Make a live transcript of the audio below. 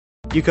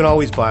You can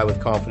always buy with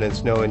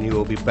confidence knowing you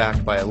will be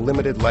backed by a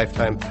limited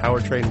lifetime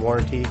powertrain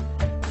warranty,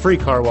 free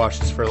car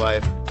washes for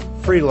life,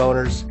 free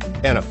loaners,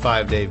 and a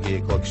 5-day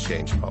vehicle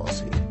exchange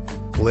policy.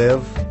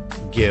 Live,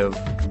 give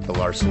the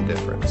Larson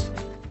difference.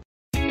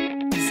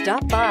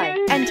 Stop by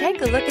and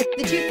take a look at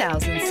the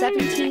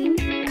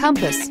 2017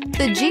 Compass.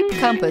 The Jeep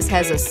Compass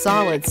has a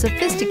solid,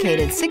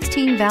 sophisticated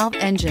 16-valve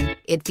engine.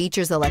 It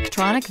features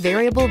electronic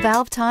variable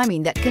valve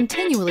timing that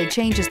continually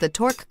changes the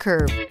torque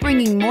curve,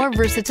 bringing more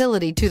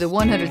versatility to the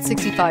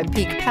 165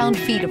 peak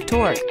pound-feet of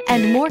torque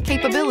and more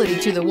capability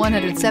to the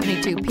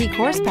 172 peak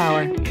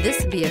horsepower.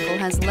 This vehicle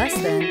has less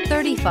than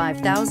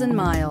 35,000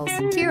 miles.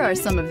 Here are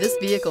some of this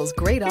vehicle's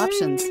great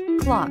options: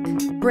 clock,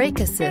 brake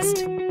assist,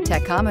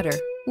 tachometer.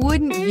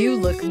 Wouldn't you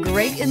look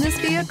great in this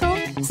vehicle?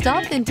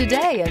 Stop in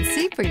today and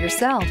see for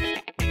yourself.